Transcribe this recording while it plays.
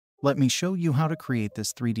Let me show you how to create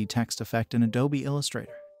this 3D text effect in Adobe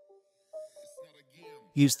Illustrator.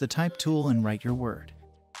 Use the Type tool and write your word.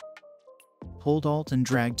 Hold Alt and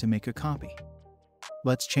drag to make a copy.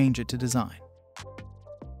 Let's change it to Design.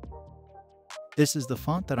 This is the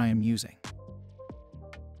font that I am using.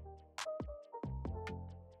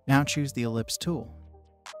 Now choose the Ellipse tool.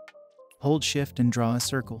 Hold Shift and draw a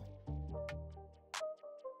circle.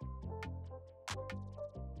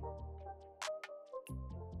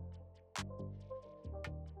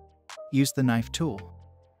 Use the Knife tool.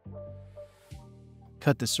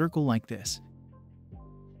 Cut the circle like this.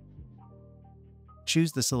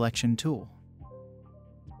 Choose the Selection tool.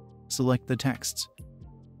 Select the texts.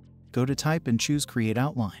 Go to Type and choose Create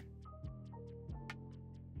Outline.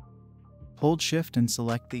 Hold Shift and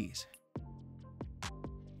select these.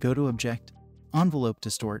 Go to Object, Envelope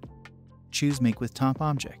Distort, choose Make with Top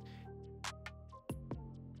Object.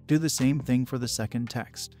 Do the same thing for the second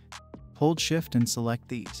text. Hold Shift and select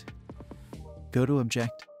these. Go to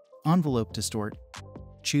Object, Envelope Distort,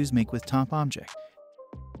 choose Make with Top Object.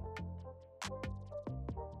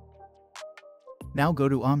 Now go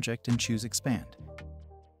to Object and choose Expand.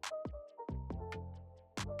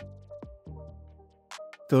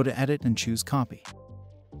 Go to Edit and choose Copy.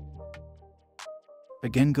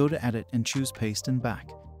 Again, go to Edit and choose Paste and Back.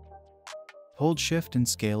 Hold Shift and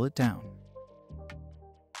scale it down.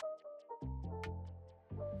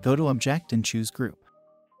 Go to Object and choose Group.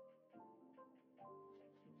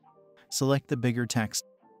 Select the bigger text.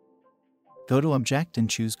 Go to Object and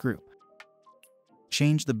choose Group.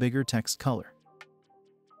 Change the bigger text color.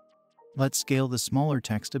 Let's scale the smaller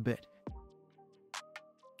text a bit.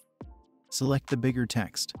 Select the bigger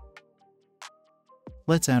text.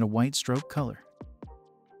 Let's add a white stroke color.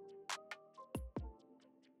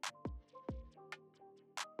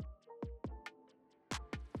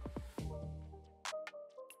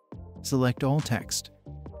 Select all text.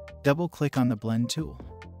 Double-click on the Blend tool.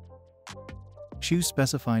 Choose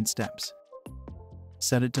Specified Steps.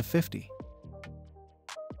 Set it to 50.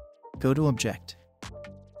 Go to Object.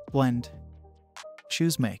 Blend.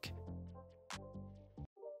 Choose Make.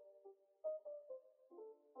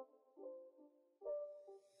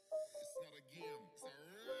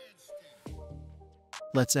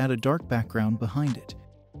 Let's add a dark background behind it.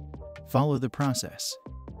 Follow the process.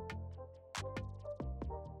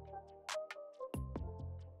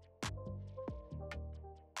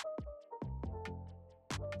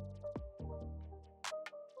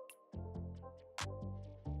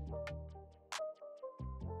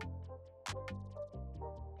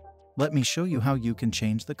 Let me show you how you can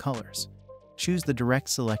change the colors. Choose the Direct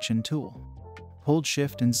Selection tool. Hold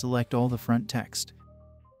Shift and select all the front text.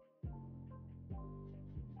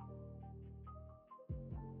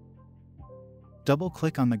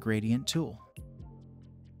 Double-click on the Gradient tool.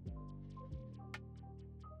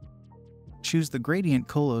 Choose the gradient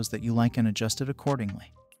colors that you like and adjust it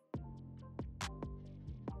accordingly.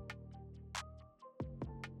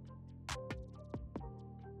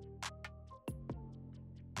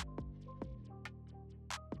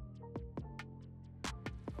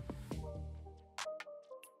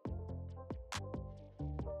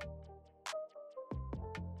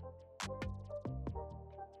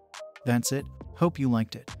 That's it. Hope you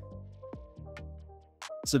liked it.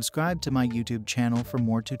 Subscribe to my YouTube channel for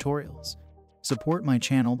more tutorials. Support my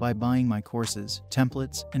channel by buying my courses,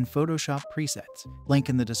 templates, and Photoshop presets. Link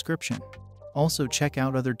in the description. Also check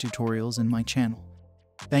out other tutorials in my channel.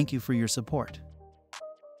 Thank you for your support.